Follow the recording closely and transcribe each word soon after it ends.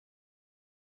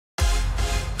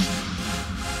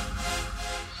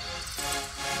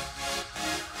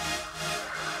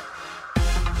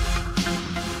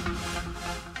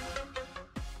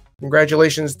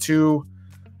Congratulations to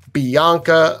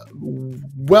Bianca.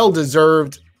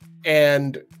 Well-deserved.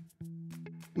 And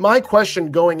my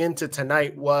question going into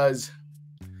tonight was,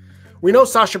 we know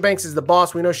Sasha Banks is the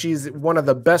boss. We know she's one of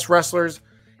the best wrestlers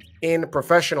in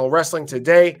professional wrestling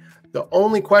today. The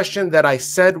only question that I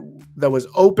said that was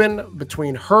open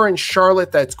between her and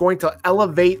Charlotte that's going to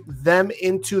elevate them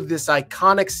into this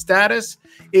iconic status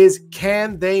is,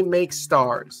 can they make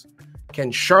stars?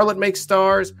 Can Charlotte make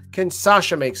stars? Can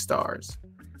Sasha make stars?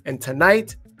 And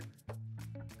tonight,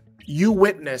 you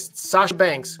witnessed Sasha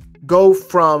Banks go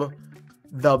from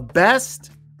the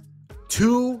best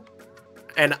to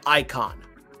an icon.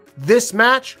 This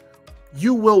match,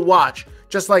 you will watch,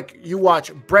 just like you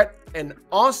watch Brett and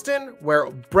Austin, where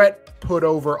Brett put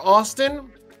over Austin.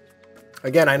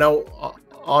 Again, I know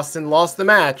Austin lost the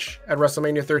match at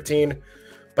WrestleMania 13,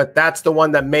 but that's the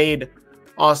one that made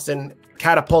Austin,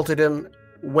 catapulted him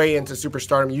way into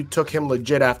superstardom. You took him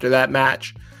legit after that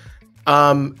match.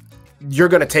 You're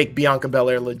going to take Bianca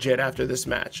Belair legit after this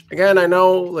match. Again, I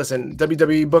know, listen,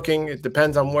 WWE booking, it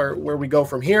depends on where we go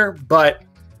from here, but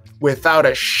without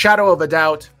a shadow of a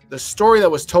doubt, the story that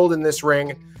was told in this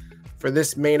ring for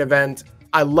this main event,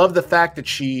 I love the fact that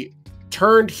she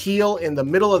turned heel in the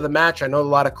middle of the match. I know a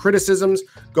lot of criticisms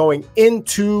going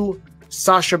into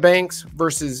Sasha Banks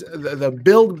versus the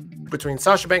build between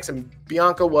Sasha Banks and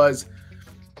Bianca was,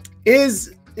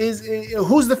 is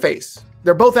who's the face?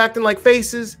 They're both acting like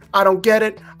faces. I don't get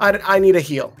it. I need a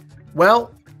heel.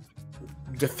 Well,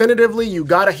 definitively, you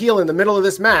got a heel in the middle of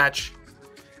this match,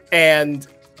 and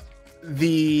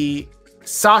the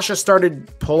Sasha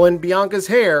started pulling Bianca's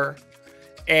hair,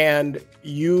 and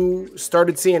you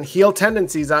started seeing heel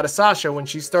tendencies out of Sasha when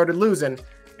she started losing,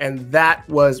 and that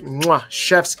was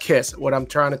chef's kiss. What I'm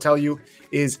trying to tell you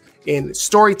is, in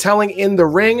storytelling in the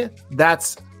ring,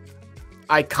 that's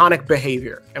iconic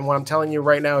behavior. And what I'm telling you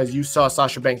right now is, you saw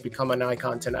Sasha Banks become an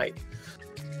icon tonight.